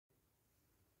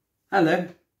Hello,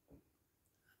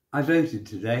 I voted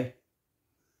today,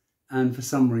 and for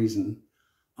some reason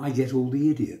I get all the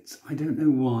idiots. I don't know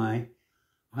why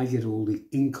I get all the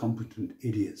incompetent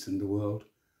idiots in the world,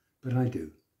 but I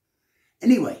do.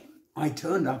 Anyway, I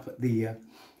turned up at the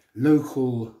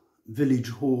local village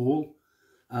hall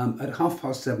at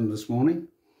 7:30 this morning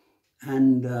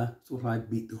and thought I'd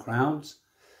beat the crowds,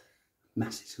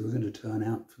 masses who were going to turn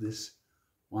out for this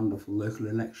wonderful local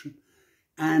election.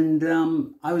 And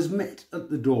I was met at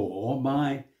the door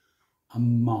by a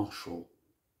marshal,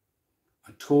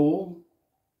 a tall,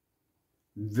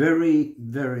 very,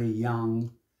 very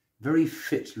young, very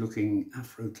fit-looking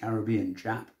Afro-Caribbean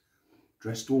chap,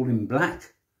 dressed all in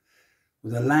black,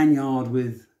 with a lanyard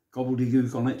with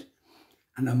gobbledygook on it,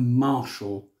 and a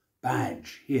marshal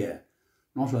badge here.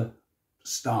 Not a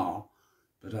star,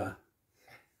 but a,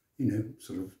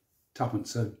 sort of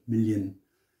twopence a million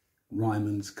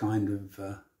Ryman's kind of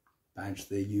badge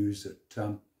they use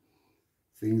at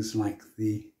things like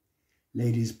the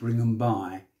ladies bring 'em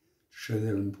by to show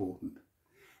they're important.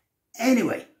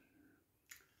 Anyway,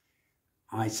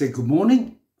 I said, "Good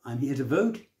morning, I'm here to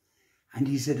vote." And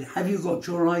he said, "Have you got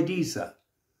your ID, sir?"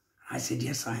 I said,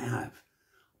 "Yes, I have.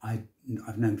 I've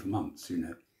known for months,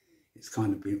 It's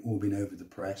kind of all been over the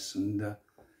press, and,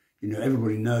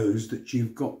 everybody knows that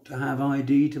you've got to have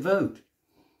ID to vote.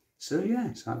 So,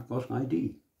 yes, I've got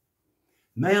ID.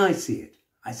 May I see it?"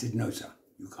 I said, "No, sir,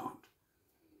 you can't."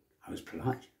 I was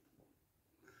polite.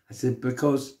 I said,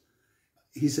 "Because,"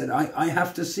 he said, I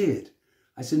have to see it."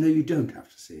 I said, "No, you don't have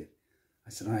to see it."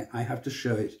 I said, I have to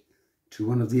show it to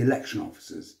one of the election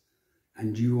officers,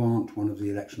 and you aren't one of the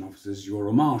election officers, you're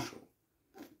a marshal,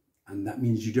 and that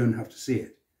means you don't have to see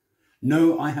it."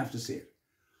 "No, I have to see it."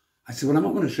 I said, "Well, I'm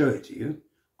not going to show it to you.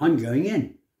 I'm going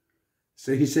in."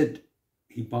 So he said,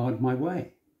 he barred my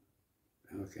way.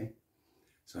 Okay.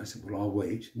 So I said, "Well, I'll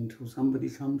wait until somebody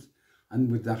comes."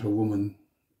 And with that, a woman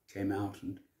came out,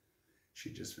 and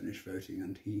she just finished voting,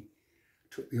 and he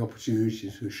took the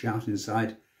opportunity to shout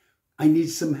inside, "I need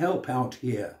some help out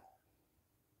here."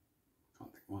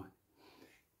 Can't think why.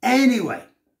 Anyway,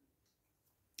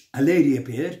 a lady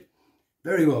appeared,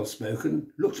 very well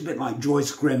spoken, looked a bit like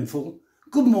Joyce Grenfell.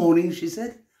 "Good morning," she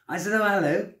said. I said, "Oh,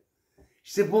 hello."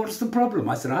 She said, "What's the problem?"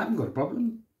 I said, "I haven't got a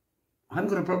problem. I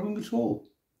haven't got a problem at all.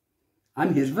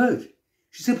 I'm here to vote."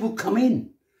 She said, "Well, come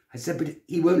in." I said, "But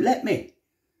he won't let me."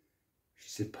 She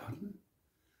said, "Pardon?"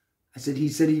 I said, "He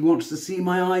said he wants to see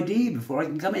my ID before I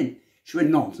can come in." She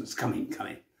went, "Nonsense, come in, come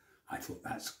in." I thought,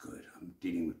 that's good. I'm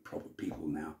dealing with proper people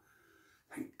now.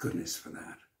 Thank goodness for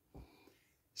that.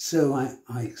 So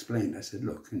I explained, I said,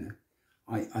 "Look,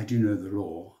 I do know the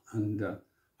law, and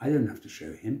I don't have to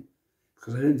show him,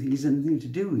 because I don't think he's anything to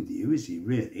do with you, is he,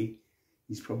 really?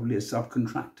 He's probably a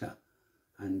subcontractor."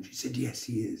 And she said, "Yes,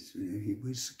 he is. He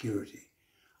was security."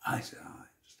 I said, "I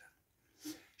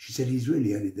understand." She said, "He's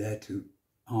really only there to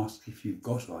ask if you've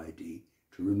got ID,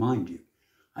 to remind you."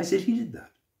 I said, "He did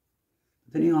that.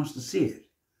 But then he asked to see it,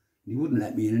 and he wouldn't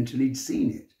let me in until he'd seen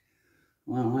it."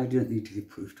 "Well, I don't need to give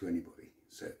proof to anybody."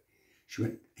 So she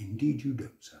went, "Indeed you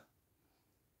don't, sir."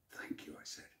 "Thank you," I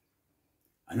said.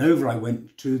 And over I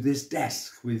went to this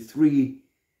desk with 3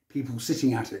 people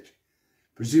sitting at it,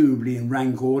 presumably in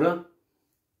rank order.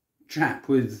 Chap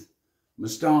with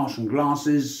moustache and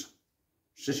glasses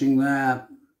sitting there.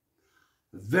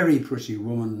 A very pretty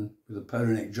woman with a polo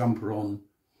neck jumper on,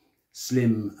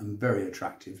 slim and very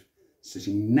attractive,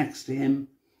 sitting next to him.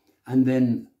 And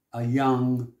then a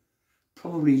young,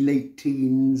 probably late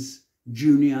teens,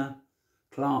 junior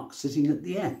clerk sitting at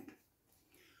the end.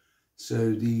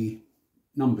 So the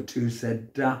number 2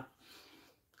 said,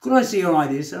 "Could I see your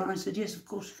ID, sir?" I said, "Yes, of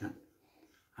course you can."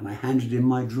 And I handed him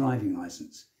my driving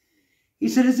licence. He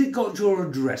said, "Has it got your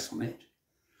address on it?"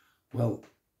 Well,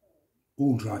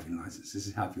 all driving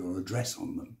licences have your address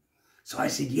on them. So I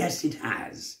said, "Yes, it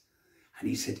has." And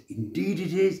he said, "Indeed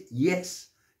it is.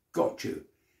 Yes, got you.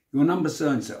 Your number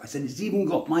so-and-so." I said, "It's even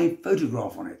got my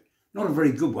photograph on it. Not a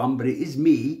very good one, but it is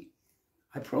me.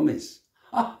 I promise."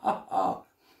 Ha, ha, ha.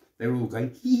 They were all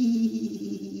going,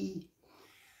 hee.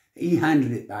 He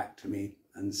handed it back to me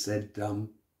and said,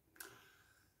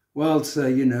 "Well, sir,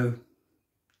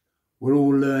 we're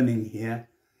all learning here,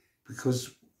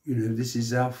 because, this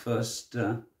is our first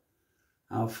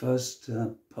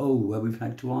poll where we've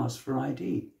had to ask for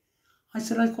ID." I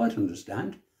said, "I quite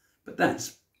understand, but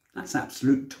that's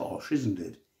absolute tosh, isn't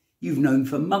it? You've known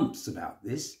for months about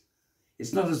this.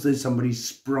 It's not as though somebody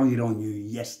sprung it on you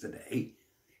yesterday.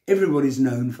 Everybody's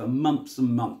known for months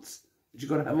and months that you've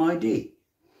got to have ID."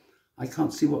 I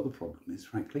can't see what the problem is,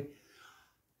 frankly.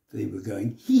 They were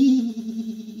going,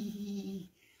 hee.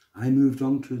 I moved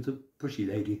on to the pretty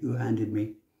lady who handed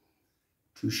me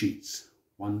 2 sheets,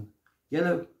 one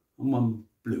yellow and one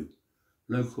blue,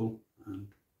 local and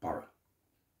borough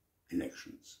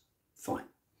elections. Fine.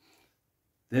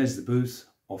 There's the booth,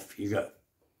 off you go.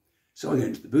 So I go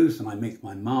into the booth and I make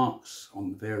my marks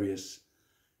on the various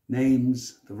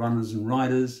names, the runners and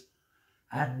riders,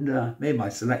 and made my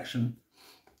selection,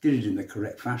 did it in the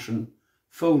correct fashion,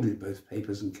 folded both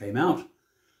papers and came out.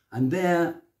 And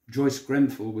there Joyce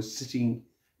Grenfell was sitting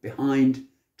behind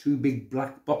 2 big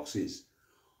black boxes,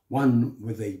 one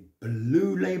with a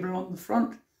blue label on the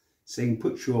front saying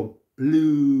put your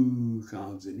blue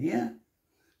cards in here.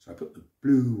 So I put the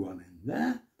blue one in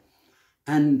there,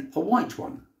 and a white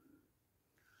one.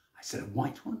 I said, a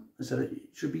white one? I said, it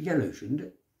should be yellow, shouldn't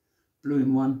it? Blue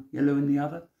in one, yellow in the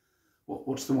other.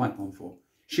 What's the white one for?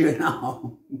 She went,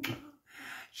 oh.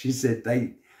 She said,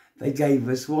 they gave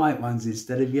us white ones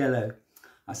instead of yellow.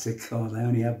 I said, God, they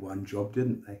only had one job,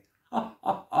 didn't they? Ha,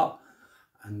 ha, ha.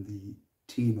 And the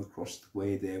team across the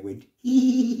way there went,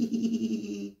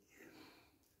 hee.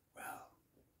 Well,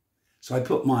 so I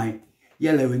put my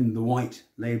yellow in the white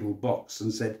label box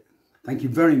and said, thank you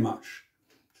very much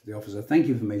to the officer. Thank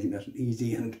you for making that an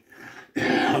easy and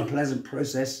unpleasant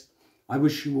process. I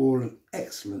wish you all an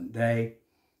excellent day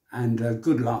and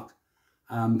good luck,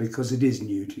 because it is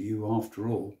new to you after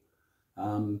all.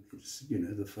 It's, you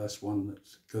know, the first one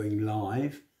that's going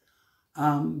live.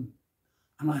 And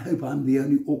I hope I'm the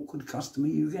only awkward customer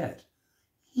you get.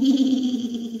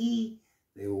 They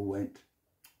all went.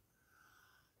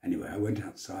 Anyway, I went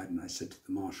outside and I said to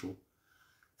the marshal,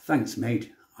 thanks,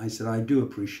 mate. I said, I do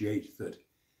appreciate that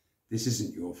this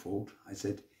isn't your fault. I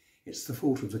said, it's the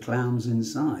fault of the clowns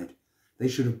inside. They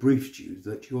should have briefed you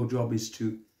that your job is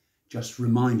to just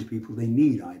remind people they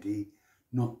need ID,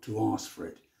 not to ask for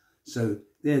it. So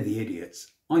they're the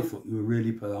idiots. I thought you were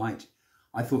really polite.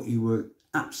 I thought you were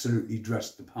absolutely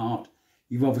dressed the part.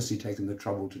 You've obviously taken the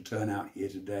trouble to turn out here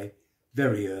today,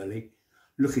 very early,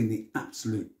 looking the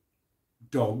absolute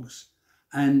dogs.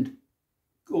 And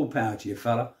all power to you,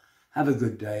 fella. Have a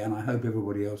good day, and I hope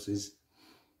everybody else is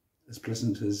as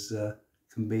pleasant as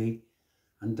can be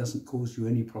and doesn't cause you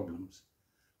any problems.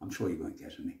 I'm sure you won't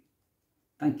get any.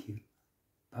 Thank you.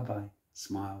 Bye-bye.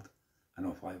 Smiled, and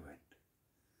off I went.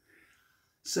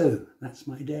 So that's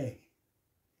my day.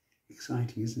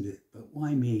 Exciting, isn't it? But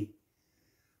why me?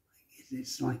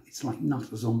 It's like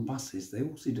nutters on buses. They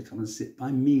all seem to come and sit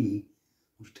by me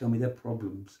or to tell me their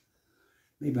problems.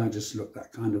 Maybe I just look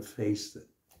that kind of face that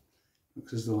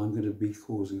looks as though I'm going to be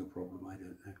causing a problem. I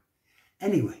don't know.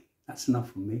 Anyway, that's enough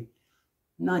from me.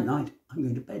 Night, night. I'm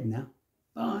going to bed now.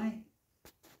 Bye.